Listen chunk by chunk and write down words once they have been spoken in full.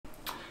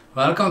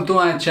Welcome to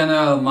my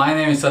channel. My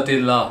name is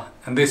Attila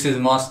and this is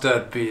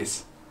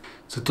Masterpiece.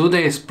 So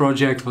today's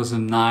project was a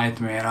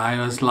nightmare. I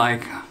was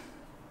like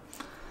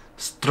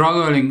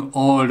struggling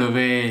all the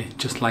way,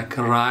 just like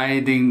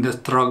riding the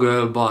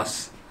struggle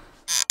bus.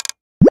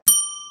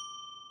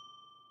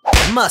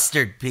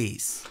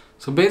 Masterpiece.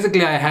 So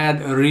basically I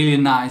had a really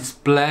nice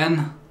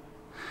plan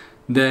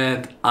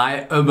that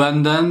I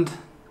abandoned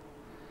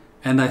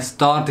and I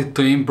started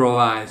to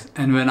improvise,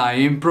 and when I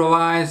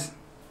improvise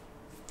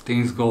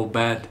things go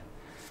bad,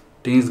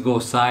 things go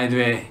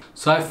sideways.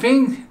 So I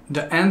think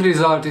the end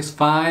result is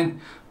fine,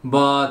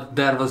 but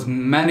there was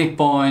many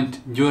points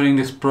during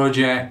this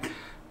project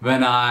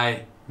when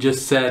I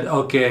just said,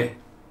 okay,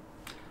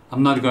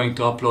 I'm not going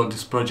to upload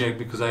this project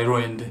because I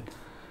ruined it.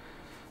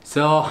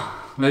 So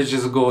let's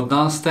just go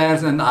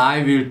downstairs and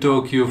I will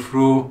talk you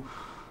through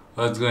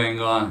what's going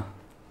on.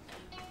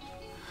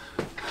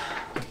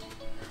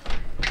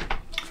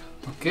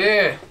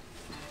 Okay,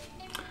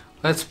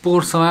 let's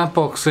pour some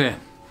epoxy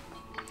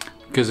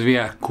because we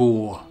are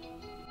cool.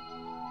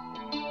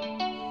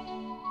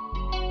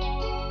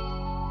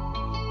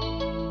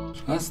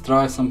 Let's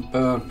try some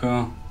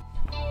purple.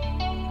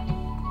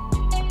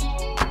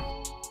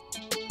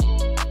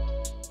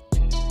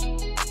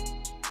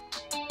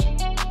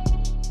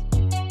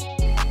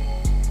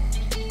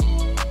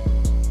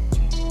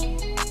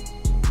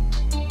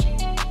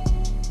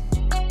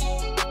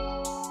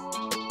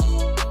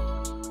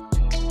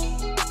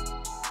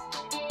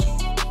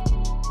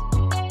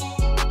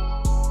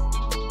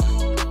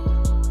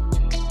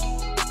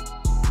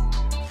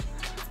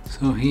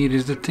 So here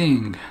is the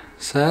thing,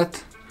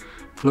 set,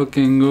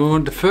 looking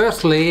good. The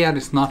first layer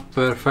is not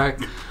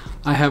perfect.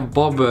 I have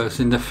bubbles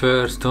in the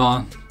first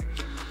one.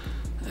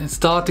 It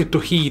started to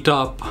heat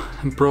up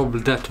and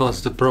probably that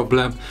was the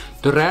problem.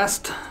 The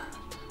rest,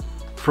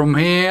 from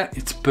here,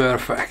 it's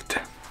perfect.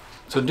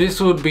 So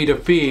this would be the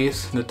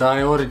piece that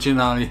I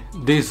originally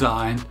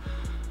designed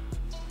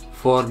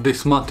for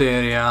this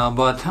material,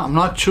 but I'm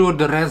not sure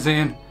the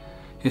resin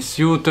is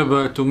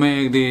suitable to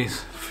make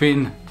these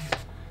thin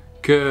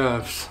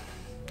curves.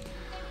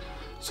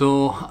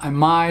 So I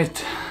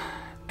might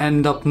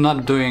end up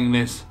not doing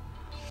this.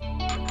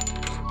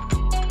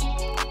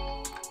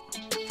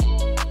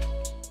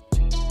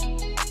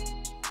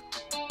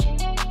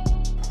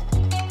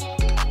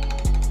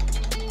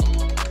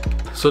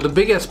 So the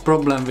biggest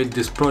problem with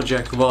this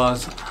project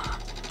was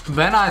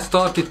when I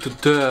started to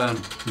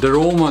turn the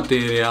raw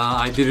material,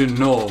 I didn't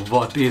know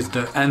what is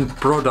the end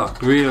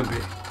product will be.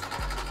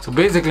 So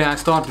basically I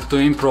started to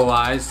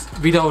improvise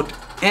without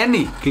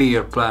any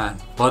clear plan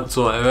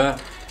whatsoever.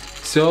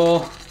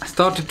 So I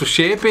started to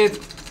shape it,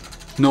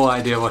 no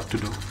idea what to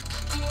do.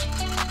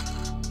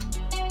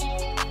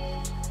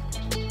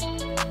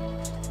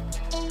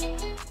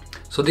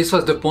 So this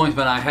was the point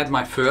when I had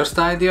my first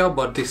idea,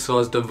 but this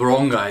was the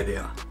wrong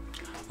idea.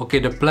 Okay,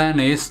 the plan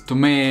is to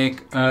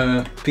make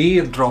a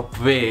teardrop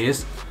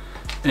vase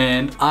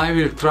and I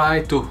will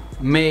try to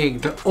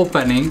make the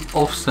opening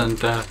off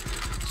center.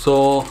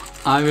 So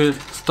I will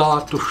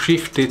start to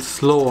shift it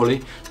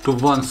slowly to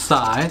one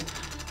side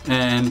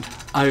and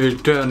I will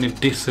turn it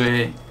this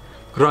way.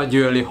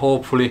 Gradually,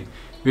 hopefully,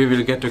 we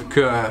will get a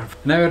curve.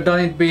 Never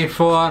done it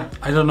before.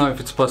 I don't know if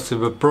it's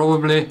possible.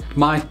 Probably it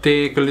might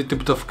take a little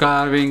bit of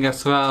carving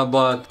as well,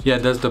 but yeah,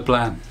 that's the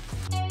plan.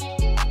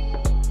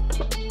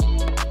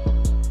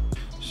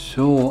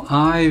 So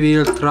I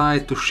will try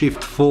to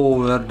shift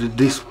forward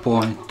this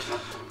point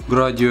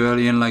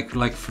gradually in like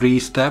 3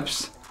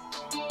 steps.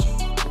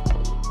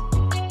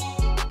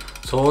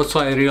 So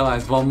also I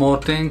realized one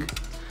more thing.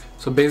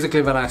 So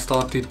basically when I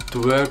started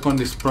to work on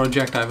this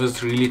project I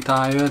was really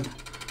tired.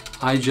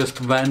 I just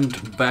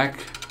went back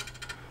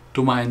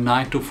to my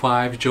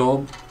 9-to-5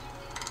 job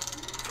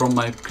from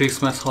my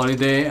Christmas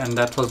holiday, and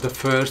that was the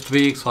first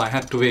week, so I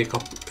had to wake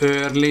up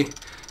early.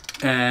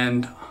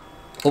 And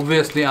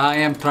obviously I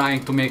am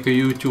trying to make a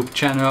YouTube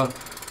channel,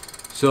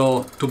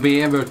 so to be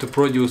able to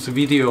produce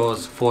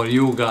videos for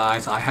you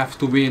guys I have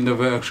to be in the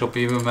workshop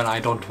even when I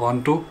don't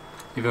want to,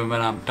 even when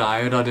I'm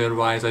tired,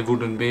 otherwise I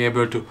wouldn't be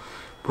able to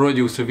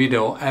produce a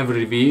video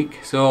every week.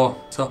 So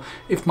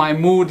if my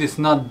mood is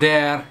not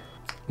there,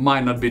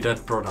 might not be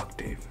that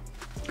productive.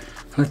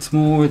 Let's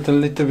move it a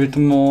little bit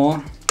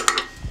more.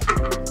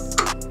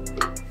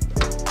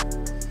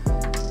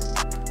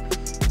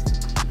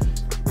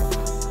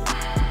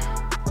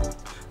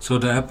 So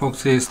the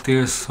epoxy is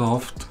still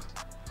soft,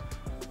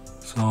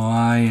 so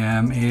I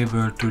am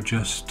able to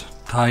just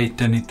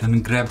tighten it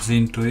and grabs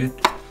into it.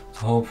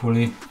 So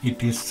hopefully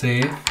it is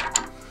safe.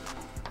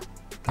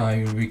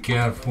 I will be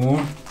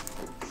careful.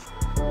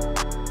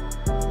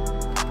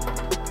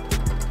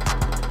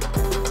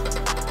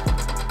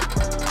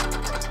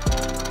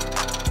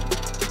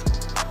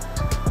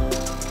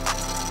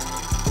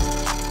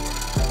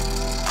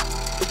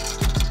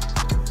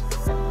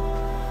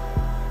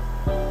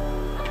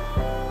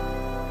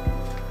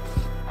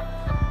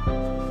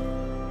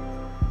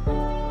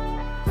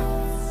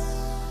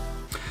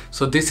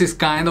 So this is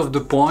kind of the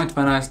point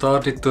when I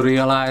started to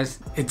realize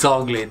it's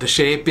ugly. The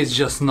shape is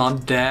just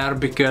not there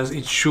because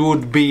it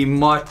should be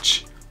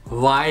much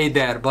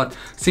wider, but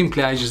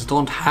simply I just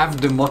don't have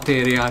the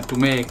material to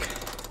make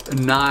a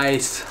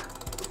nice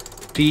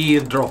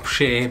teardrop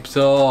shape.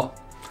 So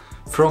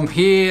from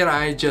here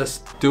I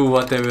just do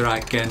whatever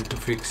I can to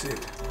fix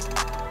it.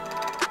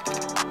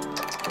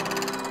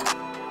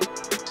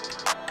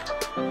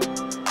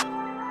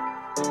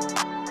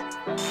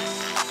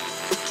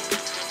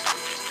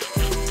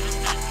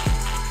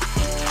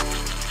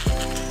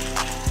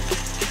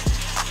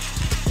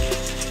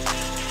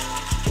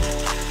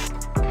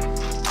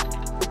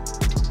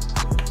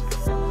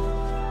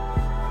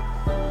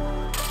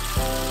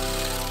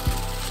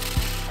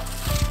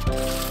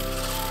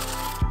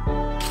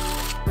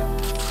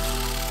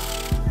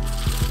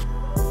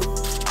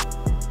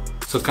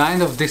 So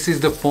kind of this is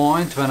the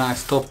point when I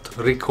stopped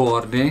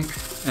recording,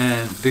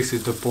 and this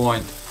is the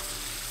point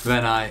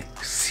when I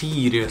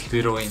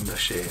seriously ruined the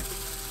shape.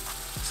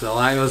 So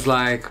I was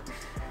like,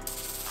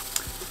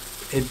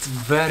 it's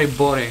very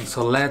boring,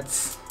 so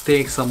let's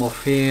take some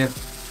of here,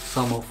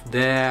 some of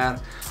there,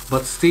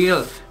 but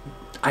still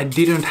I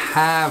didn't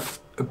have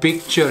a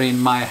picture in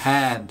my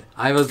head.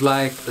 I was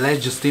like,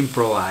 let's just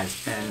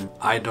improvise, and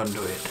I don't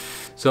do it.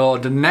 So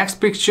the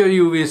next picture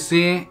you will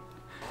see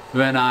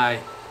when I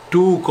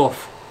took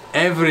off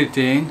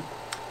everything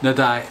that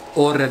I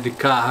already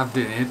carved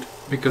in it,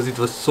 because it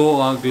was so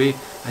ugly,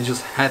 I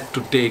just had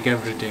to take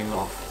everything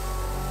off.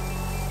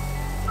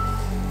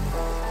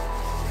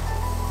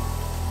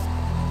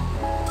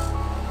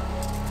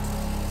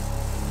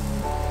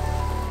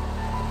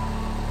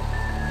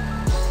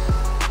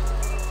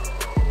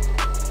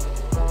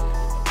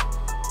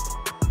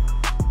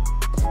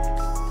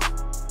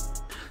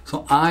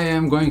 So I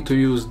am going to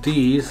use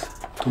these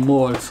to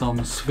mold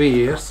some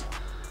spheres.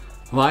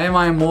 Why am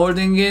I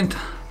molding it?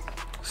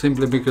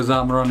 Simply because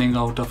I'm running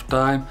out of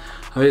time.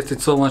 I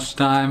wasted so much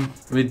time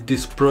with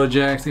this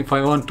project. If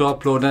I want to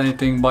upload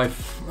anything by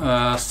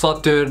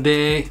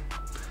Saturday,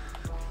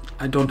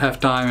 I don't have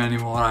time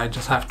anymore. I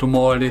just have to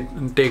mold it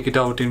and take it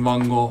out in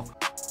one go.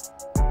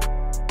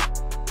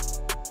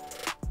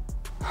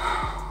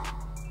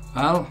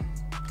 Well,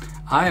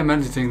 I am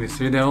editing this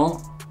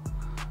video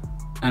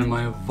and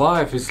my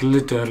wife is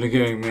literally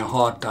giving me a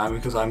hard time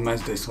because I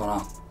messed this one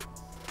up.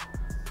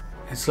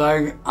 It's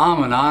like,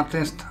 I'm an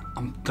artist,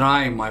 I'm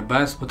trying my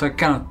best, but I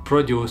cannot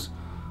produce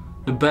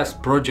the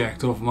best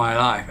project of my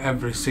life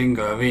every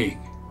single week.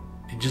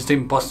 It's just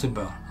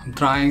impossible. I'm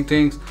trying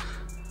things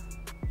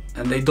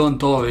and they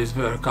don't always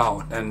work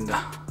out, and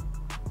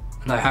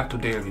I have to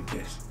deal with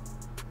this.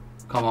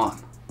 Come on.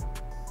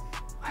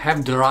 I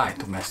have the right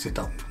to mess it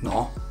up,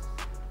 no?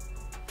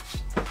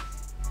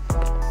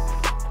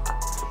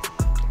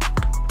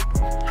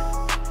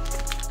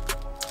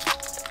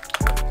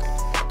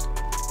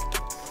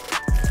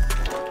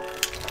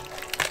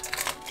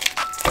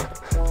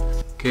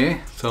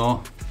 Okay,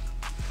 so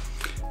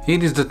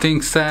here is the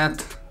thing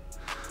set.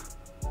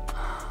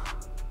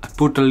 I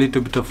put a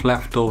little bit of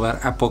leftover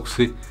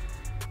epoxy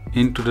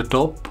into the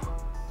top,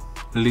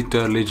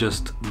 literally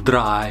just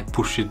dry,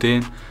 push it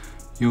in,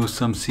 use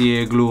some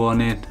CA glue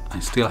on it. I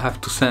still have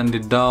to sand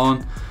it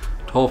down,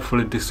 but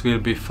hopefully this will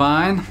be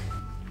fine.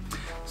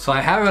 So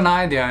I have an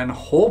idea, and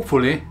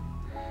hopefully,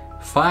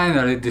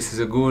 finally this is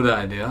a good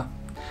idea.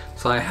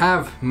 So I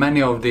have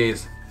many of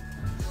these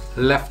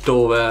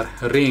leftover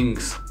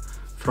rings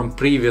from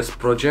previous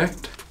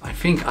project. I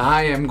think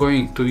I am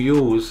going to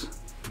use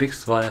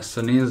this one as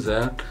an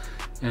insert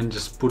and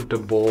just put the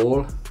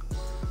ball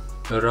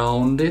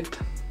around it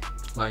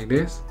like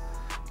this,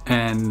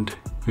 and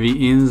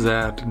we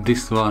insert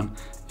this one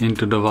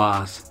into the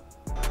vase.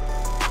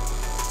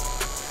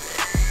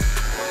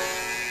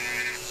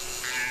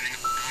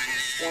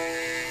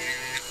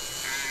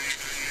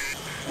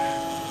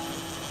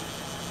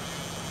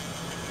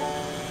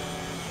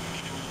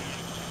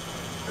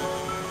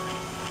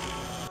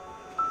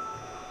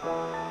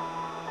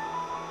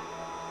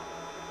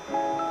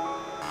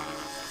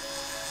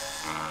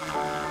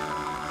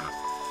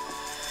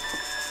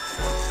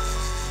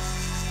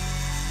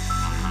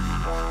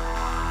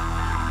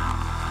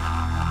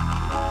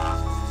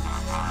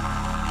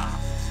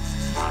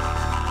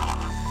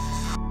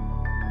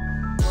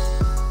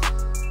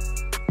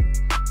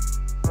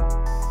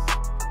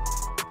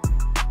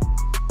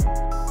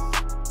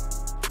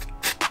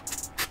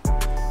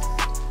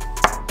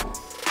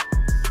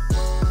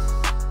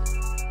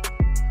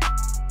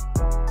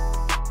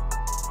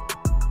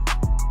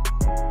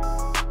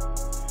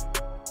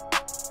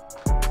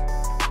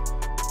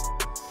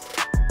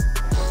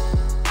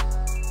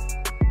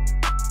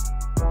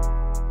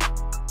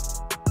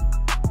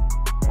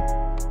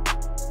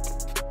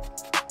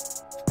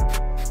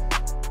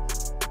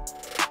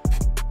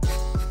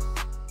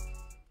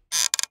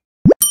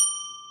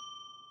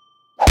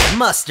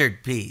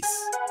 Mustard piece.